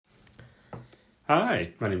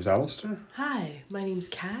Hi, my name's Alistair. Hi, my name's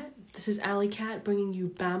Kat. This is Alley Cat bringing you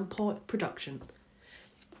Bampot Production.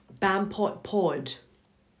 Bampot Pod.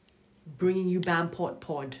 Bringing you Bampot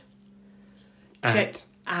Pod. Check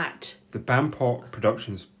at the Bampot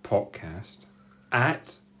Productions podcast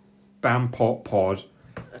at Bampot Pod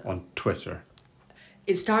on Twitter.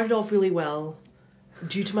 It started off really well.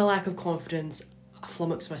 Due to my lack of confidence, I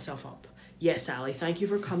flummoxed myself up. Yes, Ali, thank you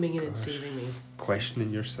for coming in and saving me. Questioning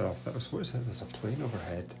yourself. What is it? There's a plane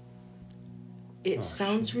overhead. It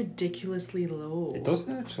sounds ridiculously low. It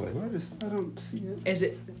doesn't actually. I don't see it. Is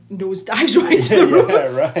it nosedives right to the roof? Yeah,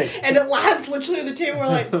 right. And it lands literally on the table. We're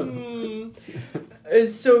like,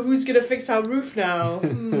 So who's going to fix our roof now?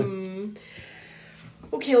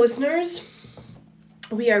 Okay, listeners.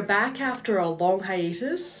 We are back after a long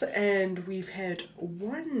hiatus, and we've had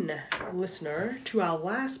one listener to our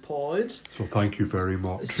last pod. So thank you very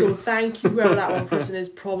much. So thank you, whoever that one person is,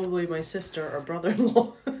 probably my sister or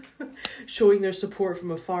brother-in-law, showing their support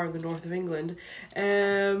from afar in the north of England.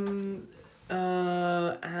 And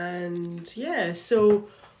yeah, so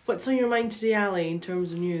what's on your mind today, Ali, in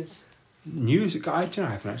terms of news? News? I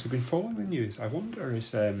haven't actually been following the news. I wonder,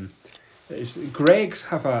 is Greggs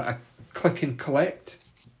have a click and collect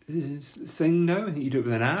thing now? I think you do it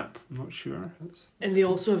with an app. I'm not sure. And they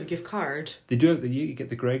also have a gift card. They do it. You get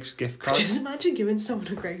the Greggs gift card. Just imagine giving someone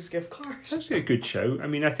a Greggs gift card. It's actually a good shout. I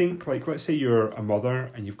mean, I think, like, let's say you're a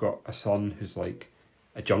mother and you've got a son who's like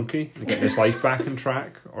a junkie and getting his life back on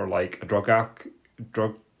track, or like a drug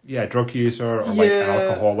user, or like an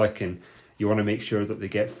alcoholic, and you want to make sure that they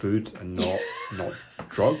get food and not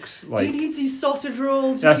drugs. Like, he needs his sausage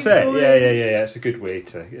roll. That's it. Going. Yeah. It's a good way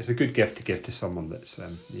to. It's a good gift to give to someone that's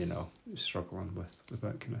struggling with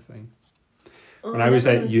that kind of thing. When I was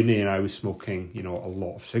at uni and I was smoking, a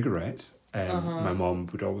lot of cigarettes, my mum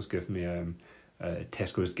would always give me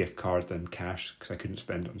Tesco's gift card and cash because I couldn't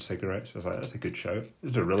spend it on cigarettes. I was like, that's a good shout.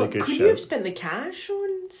 It's a really good shout. Could you have spent the cash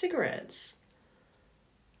on cigarettes?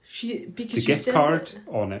 The gift card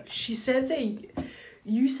on it. She said that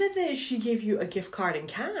you said that she gave you a gift card in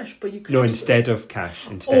cash, but you could. No, instead of cash.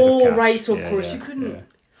 Right. So of course you couldn't. Yeah.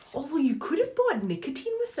 Although you could have bought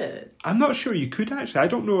nicotine with it. I'm not sure you could actually. I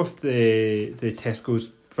don't know if the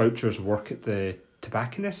Tesco's vouchers work at the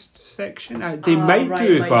tobacconist section. They might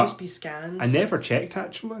do, might but just be scanned. I never checked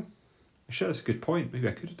actually. I'm sure that's a good point. Maybe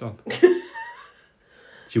I could have done.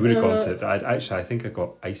 She would have gone to. I think I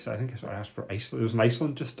got ice. I think I asked for Iceland. There was an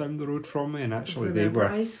Iceland just down the road from me, and actually they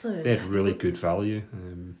had really good value.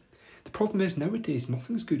 The problem is nowadays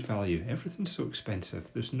nothing's good value. Everything's so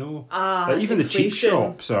expensive. There's no even inflation. The cheap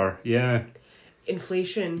shops are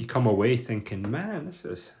inflation. You come away thinking, man, this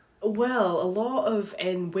is a lot of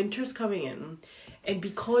winter's coming in, and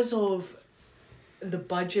because of the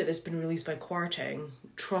budget that's been released by Kwarteng,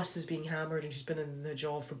 Truss is being hammered, and she's been in the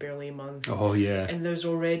job for barely a month. Oh, yeah. And there's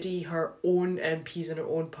already her own MPs and her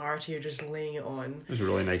own party are just laying it on. It was a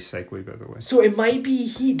really nice segue, by the way. So it might be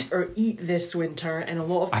heat or eat this winter, and a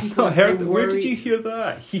lot of people I've not heard that. Where did you hear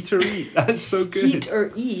that? Heat or eat? That's so good. Heat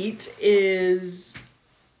or eat is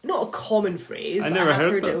not a common phrase, but I've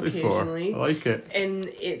heard it occasionally. I like it. And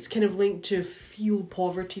it's kind of linked to fuel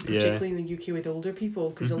poverty, particularly in the UK with older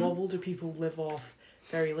people, because a lot of older people live off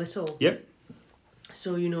very little. Yep.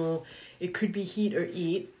 So, it could be heat or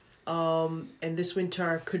eat. And this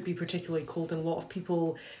winter could be particularly cold, and a lot of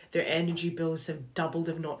people, their energy bills have doubled,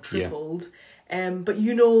 if not tripled. Yeah. But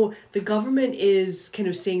the government is kind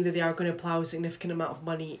of saying that they are going to plough a significant amount of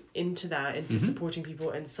money into supporting people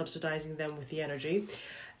and subsidising them with the energy.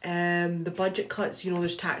 The budget cuts,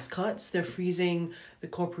 there's tax cuts. They're freezing the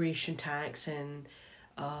corporation tax and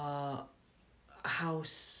house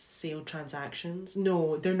sale transactions.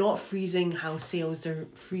 No, they're not freezing house sales. They're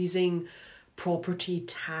freezing property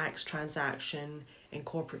tax transaction and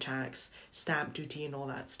corporate tax, stamp duty and all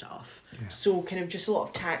that stuff. Yeah. So kind of just a lot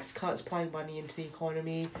of tax cuts, plowing money into the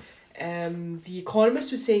economy. The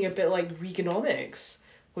Economist was saying a bit like Reaganomics,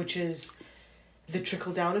 which is the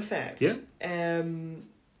trickle-down effect. Yeah.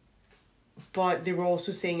 But they were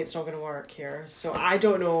also saying it's not going to work here. So I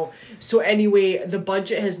don't know. So anyway, the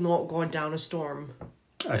budget has not gone down a storm.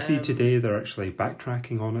 I see today they're actually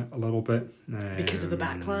backtracking on it a little bit. Because of the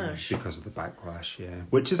backlash. Because of the backlash, yeah.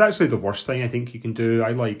 Which is actually the worst thing I think you can do.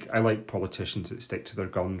 I like politicians that stick to their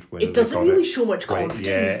guns. It doesn't really show much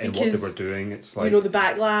confidence. In what they were doing. It's like, the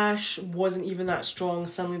backlash wasn't even that strong.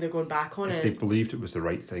 Suddenly they're going back on it. If they believed it was the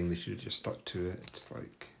right thing, they should have just stuck to it. It's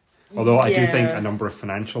like... Although I do think a number of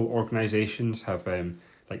financial organisations have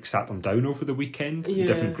sat them down over the weekend in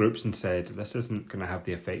different groups and said, this isn't going to have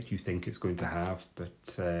the effect you think it's going to have. But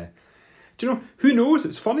to Do you know, who knows?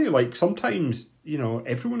 It's funny, like, sometimes, you know,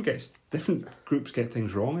 different groups get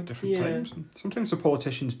things wrong at different times. And sometimes the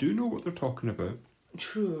politicians do know what they're talking about.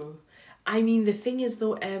 True. I mean, the thing is,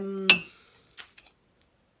 though,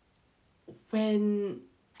 when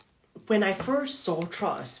I first saw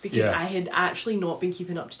Truss, because I had actually not been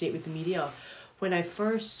keeping up to date with the media, when I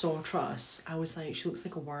first saw Truss, I was like, she looks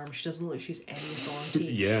like a worm. She doesn't look like she's any authority.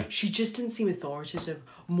 Yeah. She just didn't seem authoritative.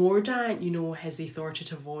 Mordaunt, you know, has the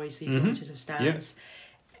authoritative voice, the authoritative stance.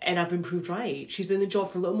 Yeah. And I've been proved right. She's been in the job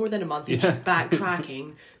for a little more than a month and she's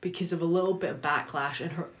backtracking because of a little bit of backlash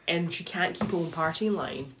and she can't keep her own party in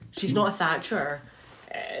line. She's not a Thatcher.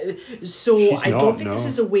 I don't think this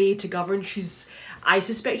is a way to govern. I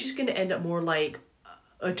suspect she's going to end up more like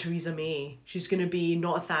a Theresa May. She's going to be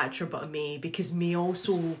not a Thatcher but a May, because May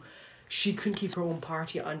also, she couldn't keep her own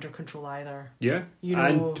party under control either. Yeah, you know,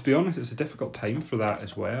 and to be honest, it's a difficult time for that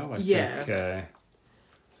as well. I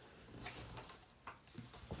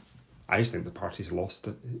just think the party's lost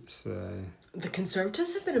it. It's the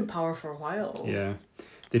Conservatives have been in power for a while. Yeah,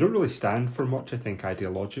 they don't really stand for much, I think,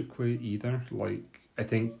 ideologically either. Like, I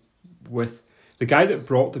think with the guy that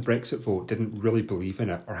brought the Brexit vote didn't really believe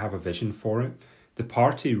in it or have a vision for it. The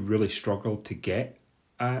party really struggled to get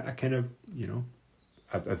a kind of, you know,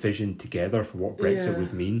 a vision together for what Brexit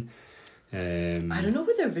would mean. I don't know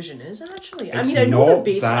what their vision is, actually. I mean, I know their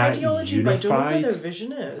basic ideology, unified, but I don't know what their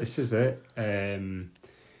vision is. This is it.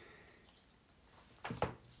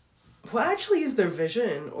 What actually is their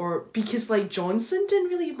vision? Or because, like, Johnson didn't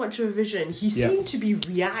really have much of a vision. He seemed to be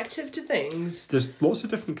reactive to things. There's lots of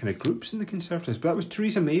different kind of groups in the Conservatives, but that was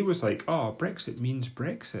Theresa May was like, oh, Brexit means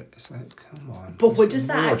Brexit. It's like, come on. But what does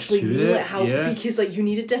that actually mean? Like, how? Yeah. Because, like, you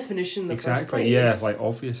need a definition in the first place. Yeah, like,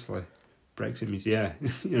 obviously. Brexit means,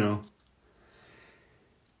 you know.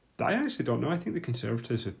 I actually don't know. I think the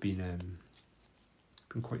Conservatives have been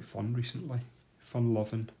quite fun recently.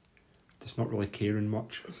 Fun-loving. Just not really caring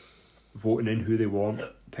much. Voting in who they want,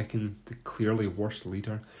 picking the clearly worst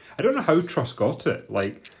leader. I don't know how Truss got it.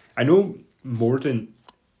 Like, I know Mordaunt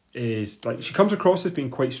is, like, she comes across as being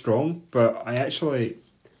quite strong, but I actually,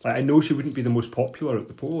 like, I know she wouldn't be the most popular at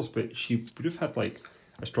the polls, but she would have had, like,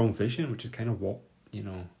 a strong vision, which is kind of what, you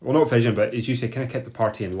know, well, not vision, but as you say, kind of kept the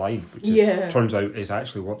party in line, which turns out is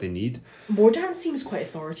actually what they need. Mordaunt seems quite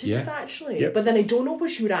authoritative, actually. But then I don't know what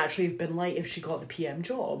she would actually have been like if she got the PM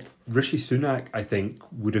job. Rishi Sunak, I think,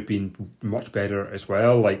 would have been much better as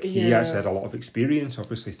well. Like, he actually had a lot of experience,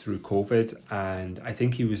 obviously, through COVID, and I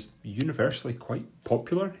think he was universally quite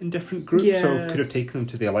popular in different groups, so could have taken them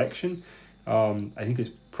to the election. I think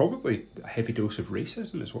it's probably a heavy dose of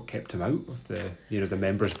racism is what kept him out of the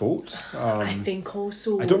members' votes. I think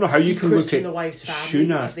also I don't know how you can look at the wife's family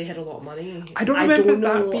Sunak because they had a lot of money. I don't remember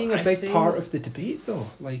that being a big part of the debate, though.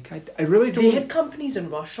 Like, I really don't. They had companies in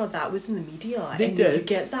Russia that was in the media, and if you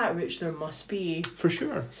get that rich, there must be for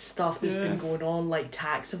sure stuff that's been going on, like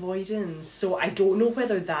tax avoidance. So I don't know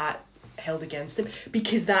whether that held against him,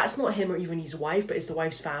 because that's not him or even his wife, but it's the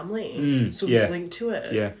wife's family. So he's linked to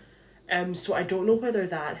it. Yeah. So I don't know whether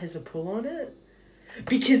that has a pull on it,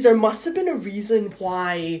 because there must have been a reason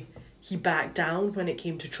why he backed down when it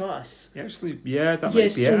came to Truss. Actually, that might be it.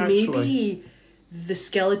 So maybe the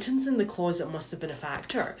skeletons in the closet must have been a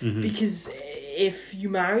factor, because if you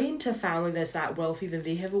marry into a family that's that wealthy, then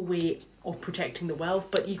they have a way of protecting the wealth,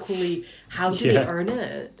 but equally, how do they earn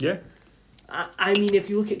it? Yeah. I mean, if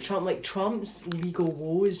you look at Trump, like, Trump's legal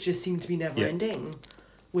woes just seem to be never ending,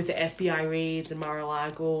 with the FBI raids and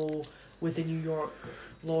Mar-a-Lago, with the New York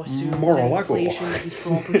lawsuits, and inflation of these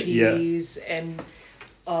properties, and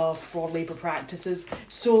fraud labour practices.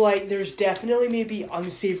 So, like, there's definitely maybe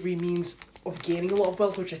unsavoury means of gaining a lot of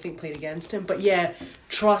wealth, which I think played against him. But yeah,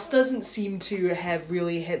 Truss doesn't seem to have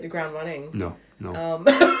really hit the ground running. No. No.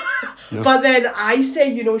 But then I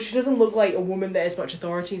say, you know, she doesn't look like a woman that has much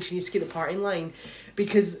authority, and she needs to get the party in line,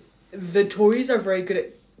 because the Tories are very good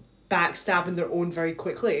at backstabbing their own very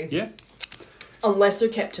quickly. Yeah. Unless they're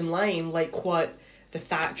kept in line, like what the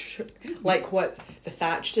Thatch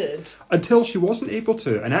did. Until she wasn't able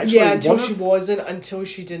to, and actually, until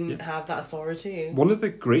she didn't have that authority. One of the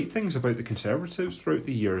great things about the Conservatives throughout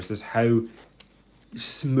the years is how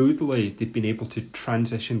smoothly they've been able to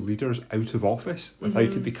transition leaders out of office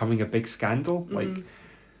without it becoming a big scandal. Like,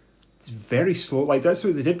 it's very slow. Like, that's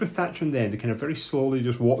what they did with Thatcher in the end. They kind of very slowly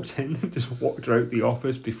just walked in and just walked her out the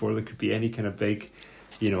office before there could be any kind of big,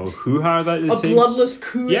 you know, hoo-ha. Bloodless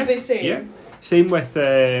coup, as they say. Yeah. Same with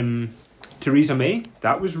Theresa May.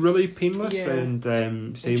 That was really painless.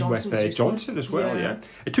 And same with Johnson as well. Yeah.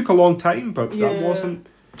 It took a long time, but that wasn't,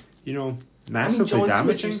 you know, massively Johnson damaging.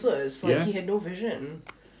 Was useless. Like, he had no vision.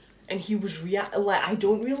 And he was I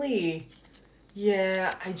don't really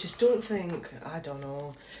Yeah, I just don't think... I don't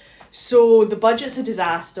know. So, the budget's a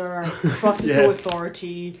disaster. Truss has no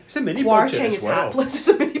authority. It's a mini budget Kwarteng as is well. hapless. It's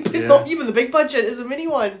a mini... It's not even the big budget. It's a mini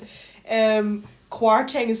one.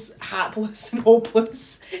 Kwarteng is hapless and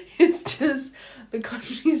hopeless. It's just... The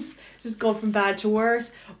country's just gone from bad to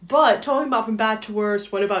worse. But, talking about from bad to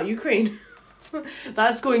worse, what about Ukraine?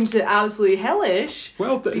 That's going to absolutely hellish.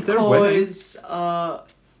 Well, they're winning. Because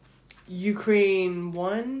Ukraine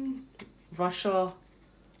won, Russia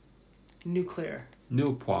nuclear.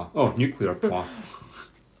 Nil point. Oh, nuclear point.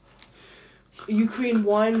 Ukraine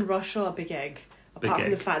won, Russia a big egg. Apart Big from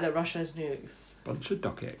egg. the fact that Russia has nukes. Bunch of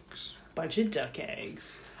duck eggs. Bunch of duck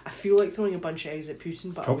eggs. I feel like throwing a bunch of eggs at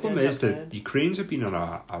Putin, but Problem I'm is that Ukrainians have been on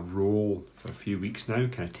a roll for a few weeks now,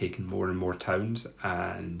 kind of taking more and more towns,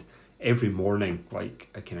 and every morning, like,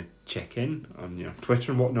 I kind of check in on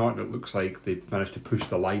Twitter and whatnot, and it looks like they've managed to push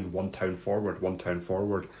the line one town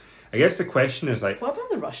forward. I guess the question is, like, what about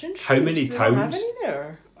the Russian troops? how many They don't have towns? any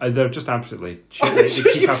there. They're just absolutely shit. They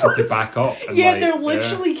keep having to back up. And They're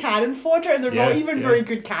literally cannon fodder, and they're not even very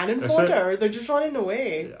good cannon fodder. They're just running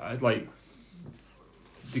away.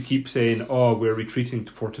 They keep saying, "Oh, we're retreating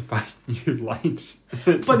to fortify new lines,"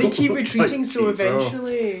 but they keep retreating, so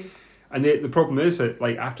eventually. And the problem is that,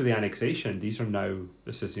 like, after the annexation,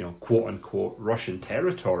 this is quote unquote Russian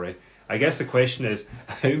territory. I guess the question is,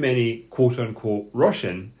 how many quote unquote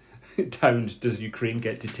Russian towns does Ukraine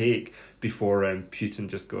get to take before Putin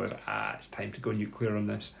just goes, it's time to go nuclear on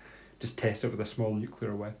this, just test it with a small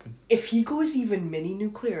nuclear weapon. If he goes even mini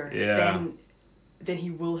nuclear, then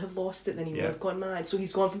he will have lost it, then he will have gone mad. So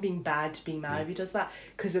he's gone from being bad to being mad if he does that,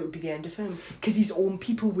 because it would be the end of him. Because his own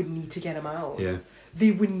people would need to get him out. Yeah.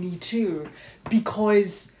 They would need to.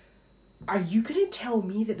 Because are you going to tell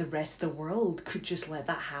me that the rest of the world could just let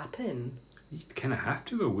that happen? You kind of have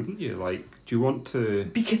to, though, wouldn't you? Like, do you want to...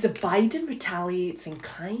 Because if Biden retaliates in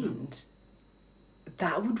kind,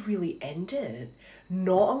 that would really end it.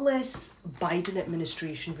 Not unless Biden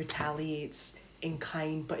administration retaliates in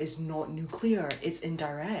kind but is not nuclear, it's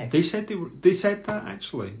indirect. They said they said that,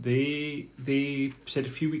 actually. They said a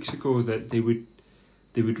few weeks ago that they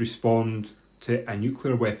would respond to a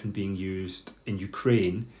nuclear weapon being used in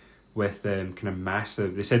Ukraine with kind of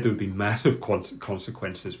massive... They said there would be massive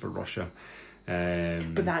consequences for Russia.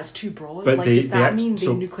 But that's too broad. But does that mean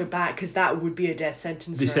they nuclear back? Because that would be a death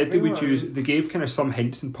sentence. They for said everyone. they would use... They gave kind of some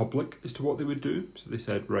hints in public as to what they would do. So they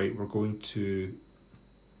said, right, we're going to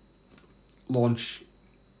launch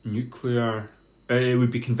nuclear... it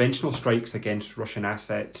would be conventional strikes against Russian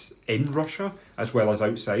assets in Russia as well as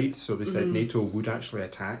outside. So they said NATO would actually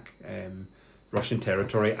attack Russian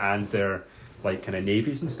territory and their kind of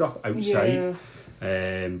navies and stuff outside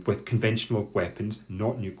with conventional weapons,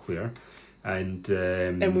 not nuclear. And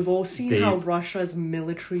we've all seen how Russia's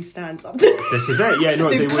military stands up to this is it. Yeah, no,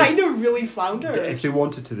 they've kind of really floundered. If they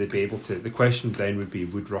wanted to, they'd be able to. The question then would be,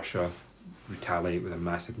 would Russia retaliate with a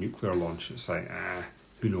massive nuclear launch? It's like,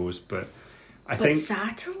 who knows? But I think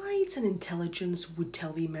satellites and intelligence would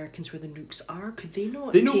tell the Americans where the nukes are. Could they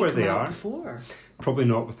not? They know take where them they out are. Before. Probably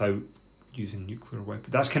not without using nuclear weapons.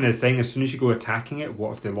 That's kind of the thing. As soon as you go attacking it,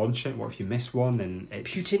 what if they launch it? What if you miss one? And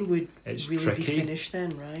Putin would really tricky. be finished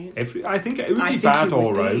then, right? I think it would be bad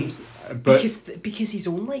all round. But because his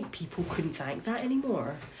own people couldn't thank that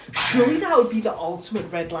anymore. Surely that would be the ultimate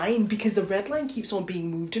red line, because the red line keeps on being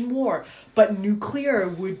moved in war, but nuclear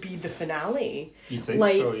would be the finale. You think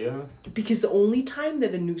so, yeah? Because the only time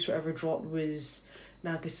that the nukes were ever dropped was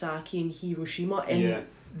Nagasaki and Hiroshima, and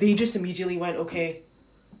they just immediately went, okay,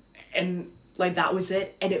 and that was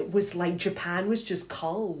it. And it was Japan was just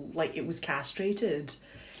cull, it was castrated,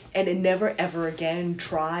 and it never ever again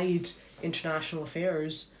tried international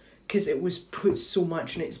affairs because it was put so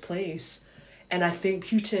much in its place. And I think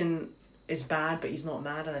Putin is bad, but he's not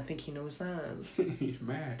mad, and I think he knows that. He's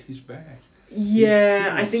mad. He's bad.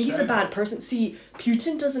 Yeah, I think he's a bad person. See,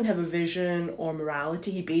 Putin doesn't have a vision or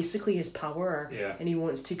morality. He basically has power, and he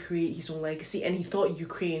wants to create his own legacy. And he thought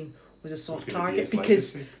Ukraine was a soft target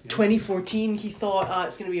because 2014 he thought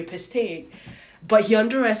it's going to be a piss take. But he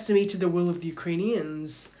underestimated the will of the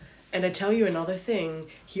Ukrainians. And I tell you another thing,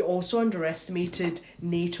 he also underestimated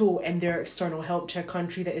NATO and their external help to a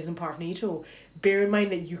country that isn't part of NATO. Bear in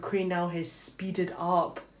mind that Ukraine now has speeded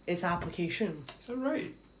up its application. Is that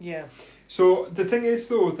right? Yeah. So the thing is,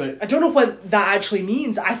 though, that I don't know what that actually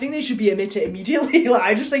means. I think they should be admitted immediately. Like,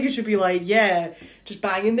 I just think it should be like, yeah, just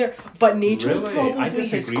bang in there. But NATO Really? I probably has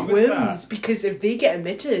disagree with qualms that. because if they get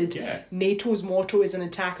admitted, Yeah. NATO's motto is an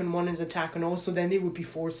attack on one is attack on all. So then they would be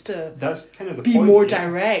forced to that's kind of the be point, more yeah.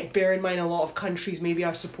 direct. Bear in mind, a lot of countries maybe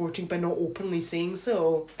are supporting but not openly saying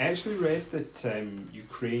so. I actually read that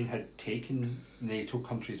Ukraine had taken NATO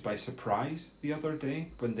countries by surprise the other day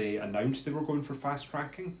when they announced they were going for fast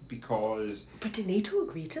tracking because But did NATO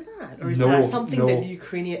agree to that, or is No, that something no. that the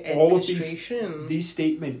Ukrainian all of administration? these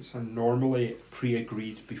statements are normally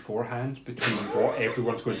pre-agreed beforehand between what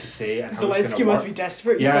everyone's going to say and how it's Zelensky going must to be work.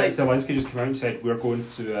 desperate. He's Yeah, like, Zelensky just came out and said we're going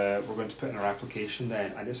to put in our application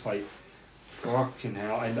then, and it's like fucking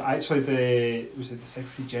hell. And actually, the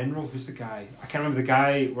Secretary General, who's the guy? I can't remember the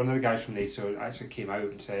guy. One of the guys from NATO actually came out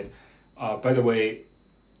and said, by the way,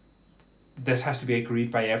 this has to be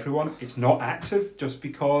agreed by everyone. It's not active just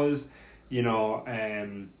because,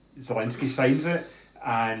 Zelensky signs it.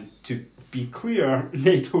 And to be clear,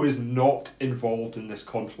 NATO is not involved in this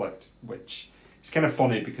conflict, which is kind of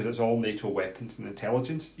funny because it's all NATO weapons and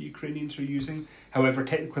intelligence the Ukrainians are using. However,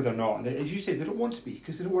 technically they're not. And as you say, they don't want to be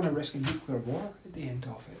because they don't want to risk a nuclear war at the end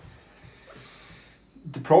of it.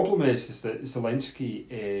 The problem is that Zelensky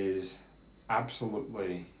is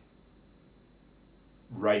absolutely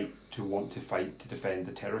right to want to fight to defend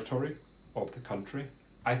the territory of the country.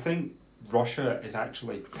 I think Russia is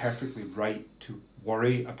actually perfectly right to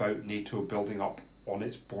worry about NATO building up on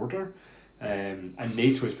its border, and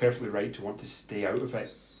NATO is perfectly right to want to stay out of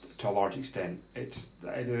it to a large extent.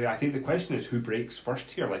 I think the question is who breaks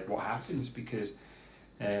first here, like what happens, because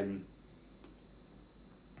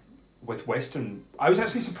with Western, I was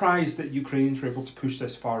actually surprised that Ukrainians were able to push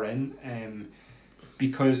this far in,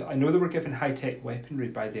 because I know they were given high-tech weaponry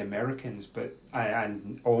by the Americans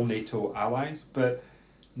and all NATO allies, but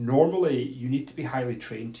normally you need to be highly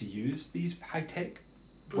trained to use these high-tech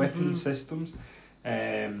weapon systems.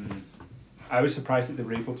 I was surprised that they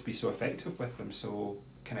were able to be so effective with them so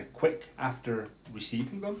kind of quick after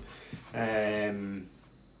receiving them.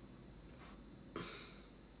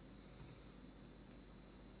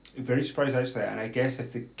 Very surprised actually, and I guess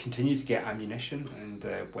if they continue to get ammunition and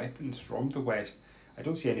weapons from the West, I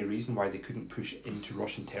don't see any reason why they couldn't push into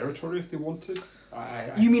Russian territory if they wanted.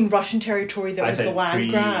 You mean Russian territory that was the land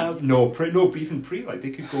grab? No, even pre, like they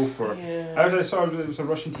could go for. Yeah. I saw there was a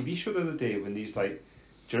Russian TV show the other day when these like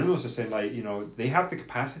journalists are saying like they have the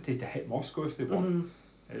capacity to hit Moscow if they want.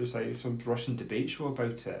 It was like some Russian debate show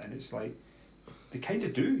about it, and it's like they kind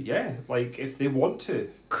of do, yeah. Like if they want to.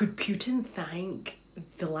 Could Putin thank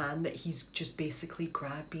the land that he's just basically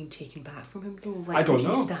grabbed being taken back from him though? Like, I don't could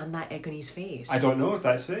know. he stand that egg on his face? I don't know if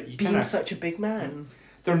that's it. Being such a big man.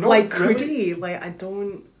 They're not like, really, could he? Like, I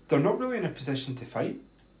don't... They're not really in a position to fight,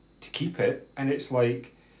 to keep it, and it's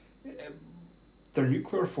like their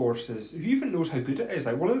nuclear forces, who even knows how good it is?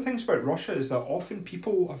 Like, one of the things about Russia is that often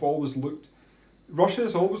people have always looked... Russia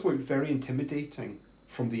has always looked very intimidating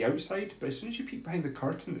from the outside, but as soon as you peek behind the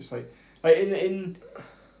curtain, it's like in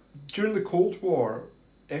during the Cold War,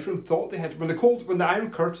 everyone thought they had when the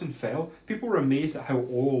Iron Curtain fell, people were amazed at how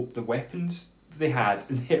old the weapons they had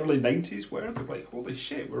in the early 90s were. They're like, holy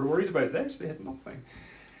shit, we were worried about this. They had nothing.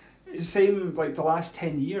 Same like the last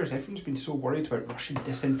 10 years, everyone's been so worried about Russian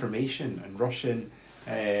disinformation and Russian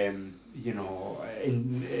in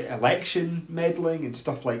election meddling and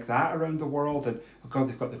stuff like that around the world, and oh god,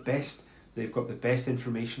 they've got the best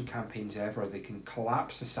information campaigns ever. They can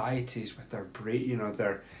collapse societies with their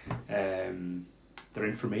their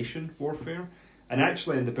information warfare. And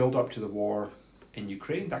actually, in the build up to the war in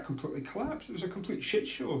Ukraine, that completely collapsed. It was a complete shit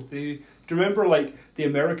show. Do you remember, like, the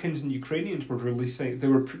Americans and Ukrainians were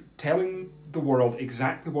telling the world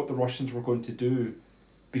exactly what the Russians were going to do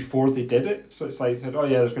before they did it. So it's like, said, oh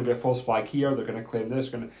yeah, there's going to be a false flag here, they're going to claim this,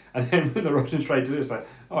 and then when the Russians tried to do it, it's like,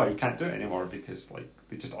 oh, you can't do it anymore because, like,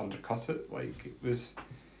 they just undercut it. Like, it was...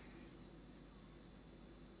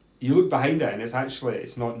 You look behind it and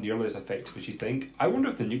it's not nearly as effective as you think. I wonder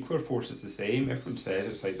if the nuclear force is the same. Everyone says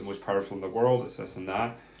it's like the most powerful in the world, it's this and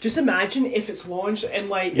that. Just imagine if it's launched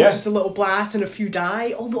and it's just a little blast and a few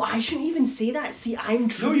die. Although I shouldn't even say that. See, I'm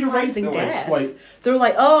trivializing death. They're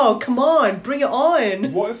like, oh, come on, bring it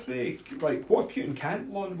on. What if Putin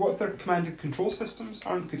can't launch? What if their command and control systems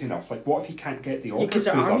aren't good enough? Like, what if he can't get the order? Because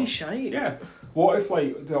their army's shite. Yeah. What if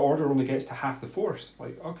the order only gets to half the force?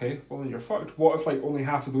 Like, okay, well then you're fucked. What if only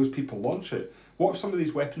half of those people launch it? What if some of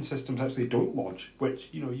these weapon systems actually don't launch? Which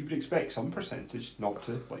you would expect some percentage not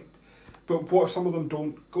to, like. But what if some of them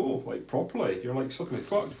don't go properly? You're suddenly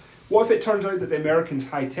fucked. What if it turns out that the Americans,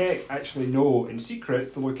 high tech, actually know in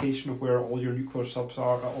secret the location of where all your nuclear subs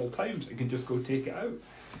are at all times and can just go take it out?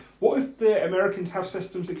 What if the Americans have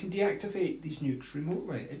systems that can deactivate these nukes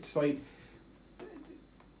remotely? It's like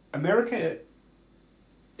America,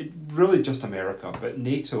 really just America, but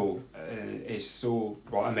NATO is so,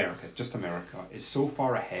 well, just America, is so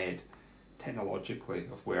far ahead technologically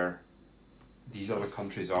of where these other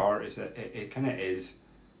countries are, is that it kind of is.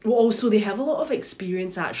 Well, also, they have a lot of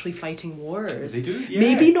experience actually fighting wars. They do, yeah.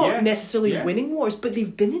 Maybe not necessarily winning wars, but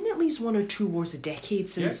they've been in at least 1 or 2 wars a decade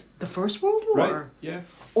since the First World War. Right, yeah.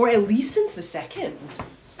 Or at least since the Second.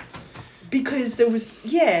 Because there was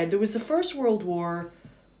the First World War,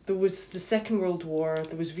 there was the Second World War,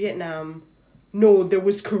 there was Vietnam. No, there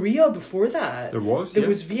was Korea before that. There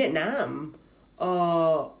was Vietnam.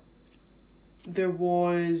 There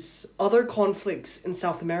was other conflicts in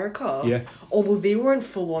South America. Yeah. Although they weren't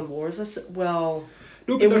full-on wars. It was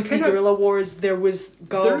the kind guerrilla wars. There was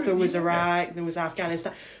Gulf, there was Iraq, there was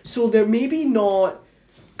Afghanistan. So there maybe not...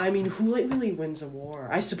 I mean, who really wins a war?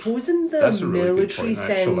 I suppose in the military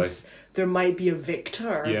sense, there might be a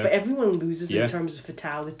victor, but everyone loses in terms of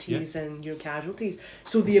fatalities and casualties.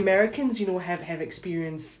 So the Americans, have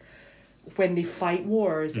experience when they fight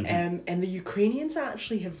wars, and the Ukrainians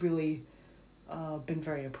actually have really been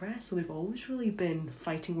very oppressed. So they've always really been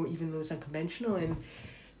fighting war, even though it's unconventional. And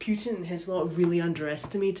Putin has not really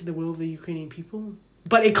underestimated the will of the Ukrainian people.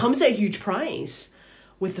 But it comes at a huge price.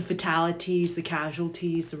 With the fatalities, the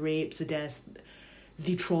casualties, the rapes, the deaths,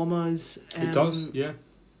 the traumas. It does, yeah.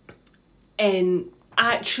 And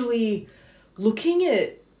actually, looking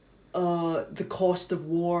at the cost of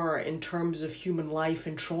war in terms of human life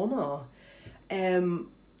and trauma,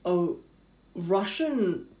 a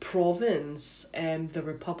Russian province, the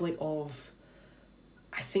Republic of,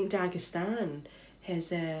 I think, Dagestan,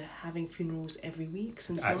 is having funerals every week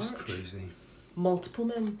since March. That's crazy. Multiple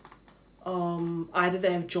men. Either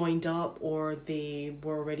they have joined up or they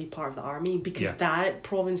were already part of the army, because that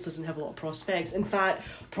province doesn't have a lot of prospects. In fact,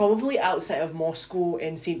 probably outside of Moscow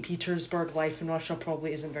and St. Petersburg, life in Russia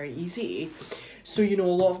probably isn't very easy. So, a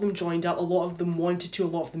lot of them joined up, a lot of them wanted to, a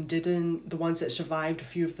lot of them didn't. The ones that survived, a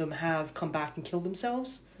few of them have come back and killed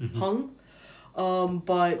themselves, hung.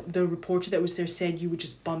 But the reporter that was there said you would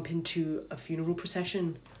just bump into a funeral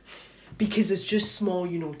procession. Because it's just small,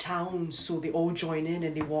 towns, so they all join in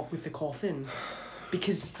and they walk with the coffin.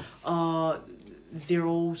 Because they're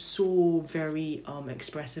all so very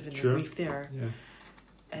expressive in their grief there.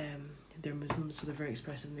 Yeah. They're Muslims, so they're very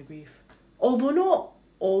expressive in their grief. Although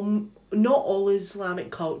not all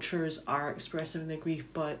Islamic cultures are expressive in their grief,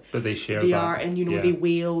 but they share they that. are, and they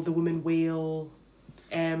wail, the women wail.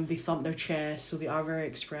 They thump their chest, so they are very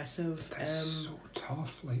expressive. That's so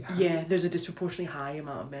tough. There's a disproportionately high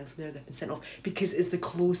amount of men from there that have been sent off because it's the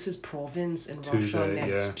closest province in Russia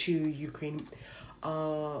next to Ukraine.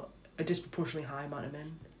 A disproportionately high amount of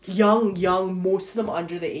men. Young, most of them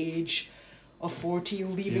under the age of 40,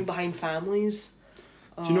 leaving behind families.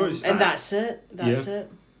 Do you know it's sad? And that's it. That's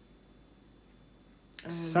it.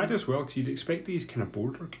 Sad as well, because you'd expect these kind of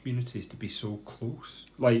border communities to be so close,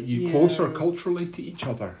 closer culturally to each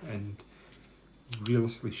other, and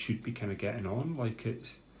realistically should be kind of getting on.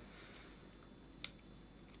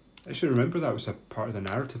 I should remember that was a part of the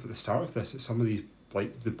narrative at the start of this. That some of these,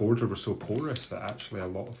 the border was so porous that actually a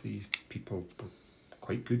lot of these people were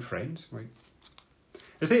quite good friends.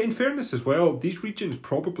 I say, in fairness as well, these regions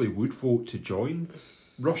probably would vote to join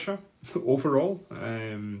Russia overall.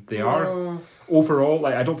 They are overall,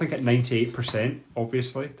 I don't think at 98%,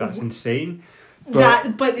 obviously. That's insane.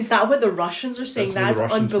 But is that what the Russians are saying? That's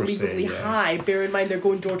unbelievably high. Bear in mind they're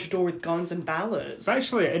going door to door with guns and ballots. But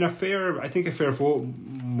actually, I think a fair vote,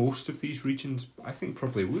 most of these regions, I think,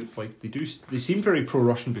 probably would. They seem very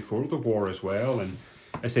pro-Russian before the war as well. And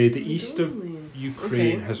I say the east of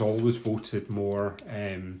Ukraine has always voted more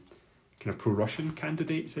kind of pro-Russian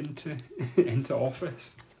candidates into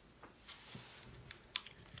office.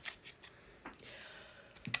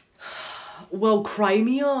 Well,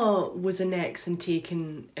 Crimea was annexed and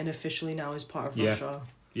taken and officially now is part of Russia.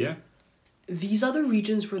 Yeah. These other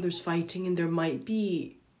regions where there's fighting, and there might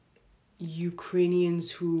be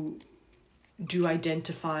Ukrainians who do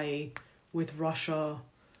identify with Russia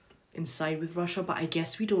and side with Russia, but I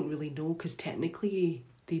guess we don't really know because technically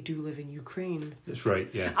they do live in Ukraine. That's right,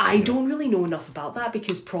 yeah. I don't really know enough about that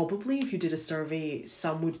because probably if you did a survey,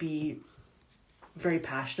 some would be very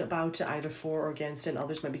passionate about it, either for or against it, and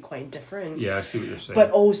others might be quite indifferent. Yeah, I see what you're saying.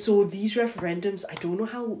 But also, these referendums, I don't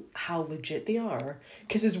know how legit they are.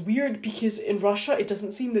 Because it's weird, because in Russia, it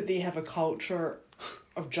doesn't seem that they have a culture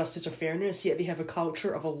of justice or fairness, yet they have a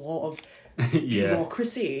culture of a lot of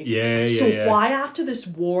bureaucracy. So why after this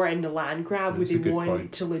war and the land grab would they want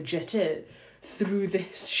point. to legit it through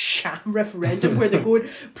this sham referendum where they're going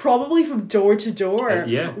probably from door to door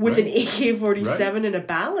with an AK-47 and a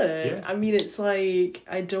ballot? Yeah. I mean, it's like,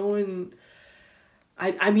 I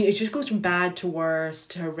mean, it just goes from bad to worse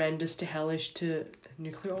to horrendous to hellish to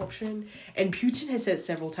nuclear option. And Putin has said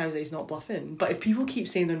several times that he's not bluffing. But if people keep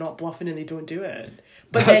saying they're not bluffing and they don't do it,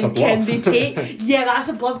 but that's then can they take... Yeah, that's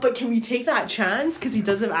a bluff, but can we take that chance? Because he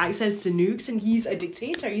does have access to nukes and he's a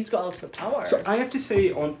dictator. He's got ultimate power. So I have to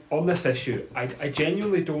say, on this issue, I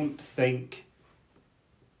genuinely don't think...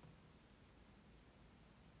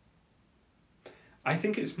 I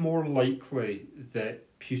think it's more likely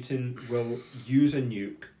that Putin will use a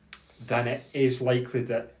nuke than it is likely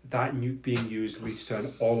that that nuke being used leads to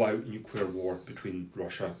an all-out nuclear war between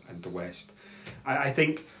Russia and the West. I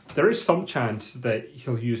think there is some chance that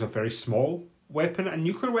he'll use a very small weapon, and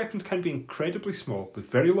nuclear weapons can be incredibly small with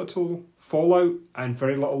very little fallout and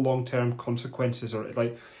very little long-term consequences. Or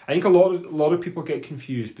like, I think a lot of people get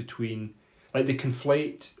confused between, like, they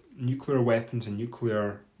conflate nuclear weapons and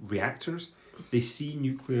nuclear reactors. They see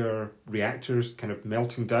nuclear reactors kind of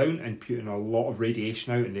melting down and putting a lot of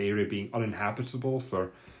radiation out in the area being uninhabitable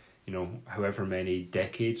for, you know, however many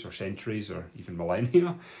decades or centuries or even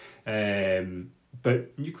millennia.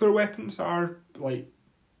 But nuclear weapons are, like,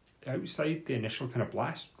 outside the initial kind of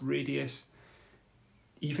blast radius.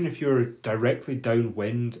 Even if you're directly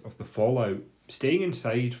downwind of the fallout, staying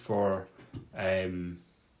inside for a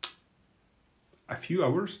few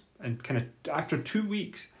hours and kind of after 2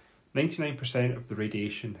 weeks, 99% of the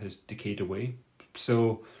radiation has decayed away.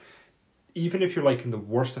 So even if you're like in the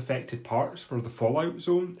worst affected parts for the fallout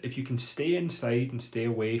zone, if you can stay inside and stay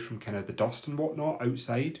away from kind of the dust and whatnot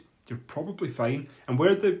outside, you're probably fine. And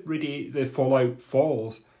where the fallout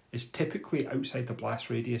falls is typically outside the blast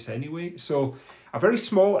radius anyway. So a very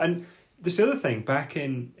small... And this other thing, back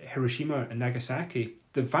in Hiroshima and Nagasaki,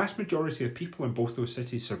 the vast majority of people in both those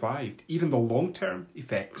cities survived, even the long-term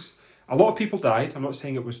effects. A lot of people died. I'm not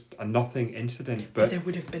saying it was a nothing incident, but there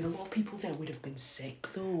would have been a lot of people that would have been sick,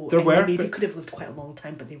 though. There were, maybe could have lived quite a long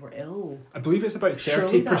time, but they were ill. I believe it's about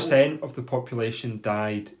 30% of the population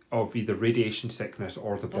died of either radiation sickness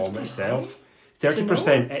or the bomb itself.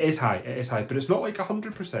 30%, it is high, but it's not like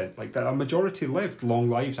 100%. Like that, a majority lived long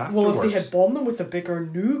lives afterwards. Well, if they had bombed them with a bigger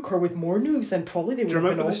nuke or with more nukes, then probably they would have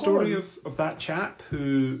been all gone. Do you remember the story of that chap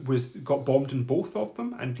who got bombed in both of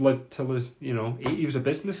them and lived till his, 80? He was a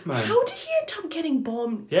businessman. How did he end up getting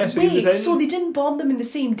bombed? Yeah, so so they didn't bomb them in the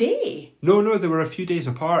same day? No, they were a few days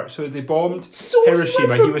apart. So they bombed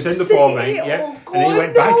Hiroshima. He was in the bombing, and then he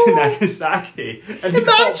went back to Nagasaki. And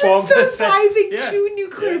imagine surviving 2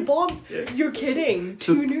 nuclear bombs. Yeah. You're kidding. 2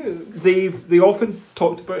 nukes. They often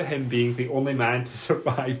talked about him being the only man to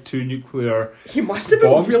survive 2 nuclear. He must have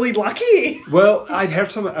been really lucky. Well, I'd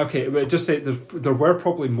heard some. Okay, but just say there were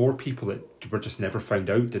probably more people that were just never found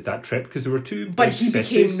out did that trip because there were 2 big But he cities.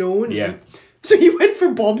 became known. Yeah. So he went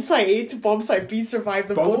from bomb site A to bomb site B, survived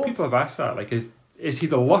them both. But other people have asked that, like, is he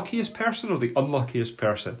the luckiest person or the unluckiest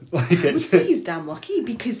person? Like, I would say he's damn lucky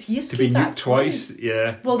because he escaped that twice.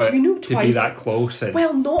 Yeah. Well, to be nuked twice. To be that close.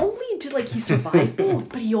 Well, not only did he survive both,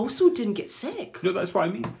 but he also didn't get sick. No, that's what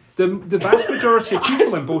I mean. The vast majority of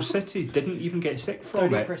people in both cities didn't even get sick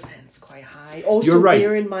from 30% is quite high. Also, You're right.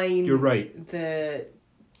 bear in mind... You're right.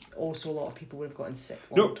 Also, a lot of people would have gotten sick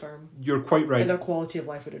long term. You're quite right. And their quality of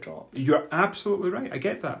life would have dropped. You're absolutely right. I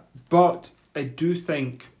get that. But I do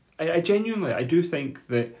think... I genuinely do think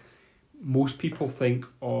that most people think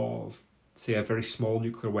of, say, a very small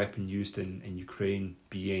nuclear weapon used in Ukraine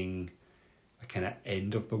being a kind of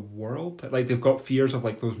end of the world. Like, they've got fears of,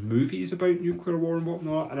 like, those movies about nuclear war and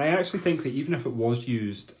whatnot. And I actually think that even if it was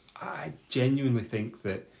used, I genuinely think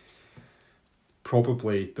that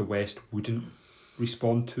probably the West wouldn't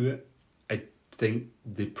respond to it. I think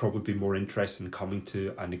they'd probably be more interested in coming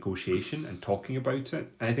to a negotiation and talking about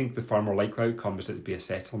it. And I think the far more likely outcome is that there'd be a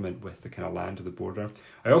settlement with the kind of land of the border.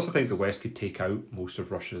 I also think the West could take out most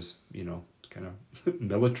of Russia's, kind of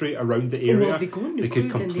military around the area. Well, if they go nuclear,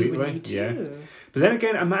 could completely, then they would need to. But then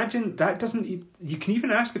again, imagine that doesn't... You can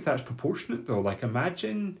even ask if that's proportionate, though. Like,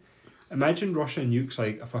 imagine Russia nukes,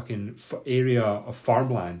 like, a fucking area of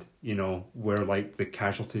farmland, where, like, the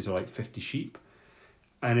casualties are, like, 50 sheep.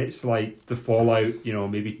 And it's, like, the fallout,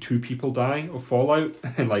 maybe 2 people die of fallout.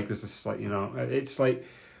 And, like, there's this, like, it's, like...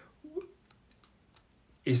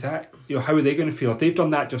 Is that... how are they going to feel? If they've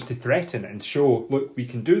done that just to threaten and show, look, we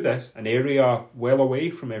can do this, an area well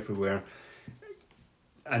away from everywhere,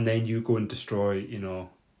 and then you go and destroy,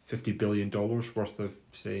 $50 billion worth of,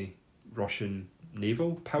 say, Russian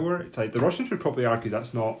naval power. It's like the Russians would probably argue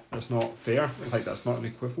that's not fair. Like that's not an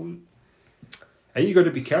equivalent. I think you got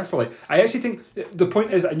to be careful. Like I actually think the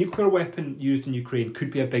point is a nuclear weapon used in Ukraine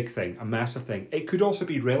could be a big thing, a massive thing. It could also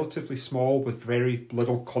be relatively small with very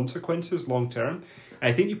little consequences long term. And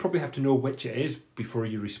I think you probably have to know which it is before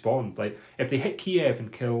you respond. Like if they hit Kiev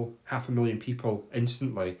and kill 500,000 people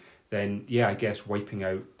instantly, then yeah, I guess wiping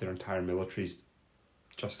out their entire military is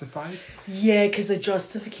justified. Yeah, because a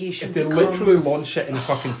justification if they literally launch it in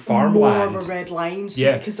fucking farmland, more of a red line.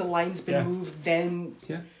 So because the line's been moved, then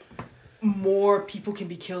more people can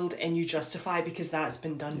be killed, and you justify because that's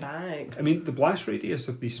been done back. I mean, the blast radius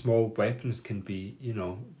of these small weapons can be,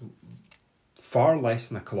 far less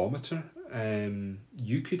than a kilometre.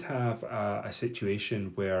 You could have a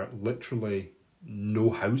situation where literally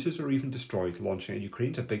no houses are even destroyed launching it.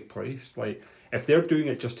 Ukraine's a big place. Like, if they're doing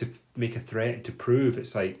it just to make a threat and to prove,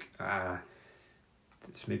 it's like,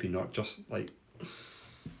 it's maybe not just like...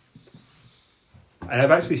 And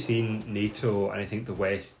I've actually seen NATO and I think the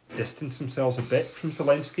West distance themselves a bit from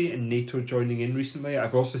Zelensky and NATO joining in recently.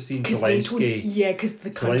 I've also seen Zelensky... because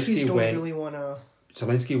the countries don't really want to...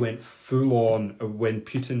 Zelensky went full on when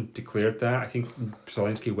Putin declared that. I think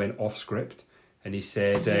Zelensky went off script and he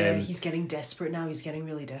said... he's getting desperate now. He's getting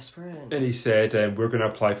really desperate. And he said, we're going to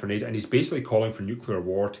apply for NATO. And he's basically calling for nuclear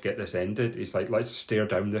war to get this ended. He's like, let's stare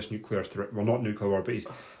down this nuclear threat. Well, not nuclear war, but he's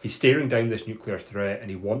staring down this nuclear threat and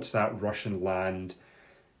he wants that Russian land...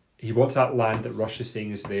 He wants that land that Russia's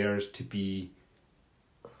saying is theirs to be...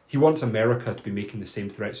 He wants America to be making the same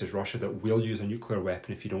threats as Russia, that we'll use a nuclear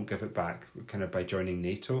weapon if you don't give it back, kind of by joining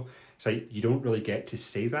NATO. It's like, you don't really get to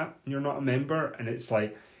say that when you're not a member. And it's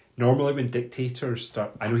like, normally when dictators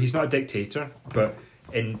start... I know he's not a dictator, but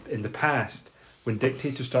in the past, when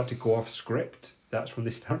dictators start to go off script, that's when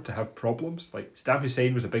they start to have problems. Like, Saddam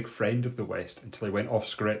Hussein was a big friend of the West until he went off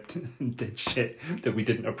script and did shit that we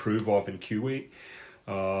didn't approve of in Kuwait.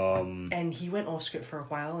 And he went off script for a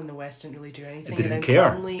while and the West didn't really do anything. They didn't and then care.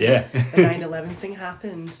 suddenly the 9/11 thing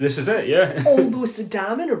happened. This is it, yeah. Although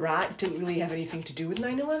Saddam and Iraq didn't really have anything to do with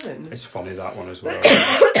 9/11. It's funny, that one as well.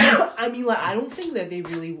 I mean, like, I don't think that they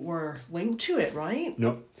really were linked to it, right?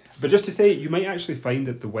 No. But just to say, you might actually find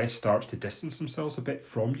that the West starts to distance themselves a bit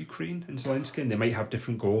from Ukraine and Zelensky, and they might have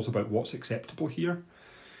different goals about what's acceptable here.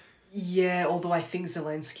 Yeah, although I think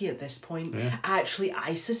Zelensky at this point, actually,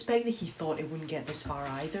 I suspect that he thought it wouldn't get this far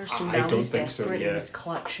either. So now he's desperate and he's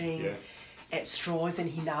clutching at straws, and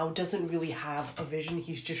he now doesn't really have a vision.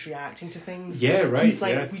 He's just reacting to things. Yeah, right. He's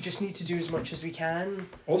like, we just need to do as much as we can.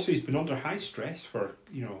 Also, he's been under high stress for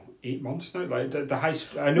 8 months now. Like the high.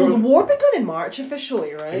 I know. Well, the war began in March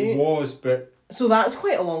officially, right? It was, but. So that's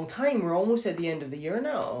quite a long time. We're almost at the end of the year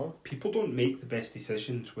now. People don't make the best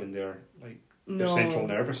decisions when they're like. No. Their central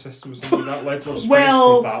nervous system is under that level of stress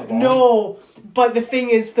well, for that long. No, but the thing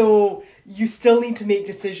is, though, you still need to make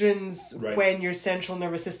decisions right. when your central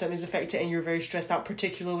nervous system is affected and you're very stressed out,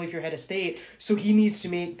 particularly if you're head of state. So he needs to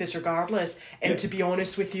make this regardless. And to be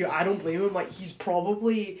honest with you, I don't blame him. Like, he's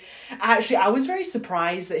probably... Actually, I was very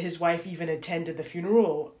surprised that his wife even attended the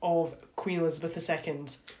funeral of Queen Elizabeth II.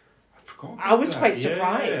 I was quite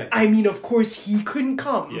surprised. Yeah. I mean, of course, he couldn't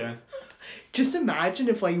come. Yeah. Just imagine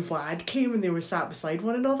if, like, Vlad came and they were sat beside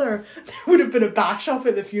one another. There would have been a bash up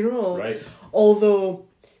at the funeral. Right. Although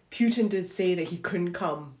Putin did say that he couldn't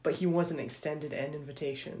come, but he wasn't extended an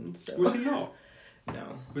invitation. So. Was he not? No.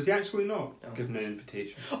 Was he actually not given an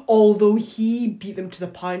invitation? Although he beat them to the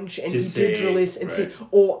punch and he did release and say,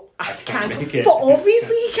 oh, I can't come. It. But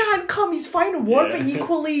obviously he can't come. He's fighting a war, but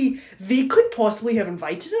equally they could possibly have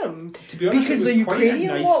invited him. To be honest, because it was the Ukrainian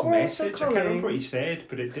quite a nice war were message. also coming. I can't remember what he said,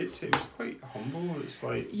 but it was quite humble. It's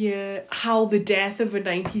like... Yeah, how the death of a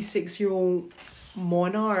 96-year-old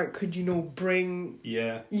monarch could, bring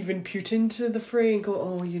even Putin to the fray and go,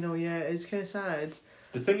 oh, it's kind of sad.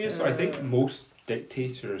 The thing is, I think most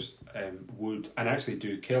dictators would, and actually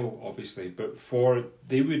do kill, obviously, but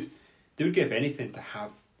they would give anything to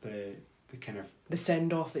have the kind of the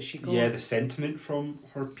send off that she got. Yeah, the sentiment from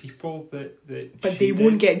her people that but they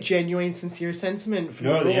won't get genuine, sincere sentiment from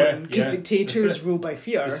their own, because dictators rule by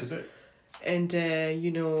fear. This is it. And,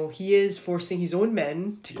 he is forcing his own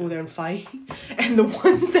men to go there and fight. And the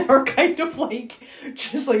ones that are kind of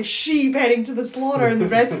just like sheep heading to the slaughter, and the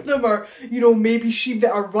rest of them are, maybe sheep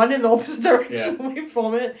that are running the opposite direction away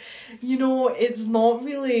from it. It's not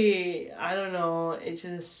really, I don't know,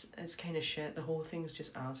 it's kind of shit. The whole thing's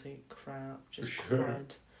just absolute crap. Just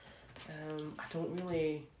crud. I don't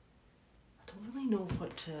really know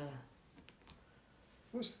what to...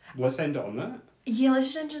 Let's end it on that. Yeah,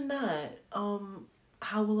 let's just end on that.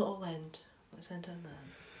 How will it all end? Let's end on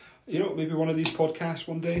that. Maybe one of these podcasts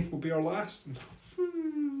one day will be our last.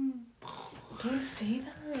 Don't say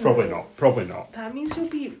that. Probably not. Probably not. That means you'll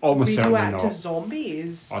be Almost certainly radioactive not.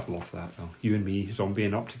 zombies. I'd love that though. You and me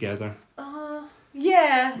zombieing up together.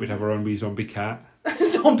 Yeah. We'd have our own wee zombie cat.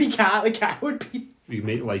 Zombie cat. The cat would be. We'd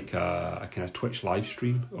make like a kind of Twitch live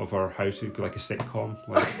stream of our house. It'd be like a sitcom,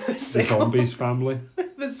 like the Sitcom. zombies family.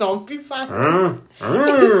 The zombie family.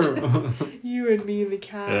 You and me and the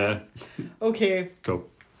cat. Yeah. Okay. Cool.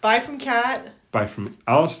 Bye from Cat. Bye from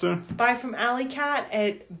Alistair. Bye from Alley Cat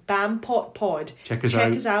at Bampot Pod. Check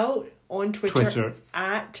us out on Twitter.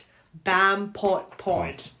 At Bampot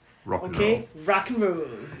Pod. Rock and Okay? roll. Rock and roll.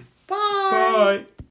 Bye. Bye.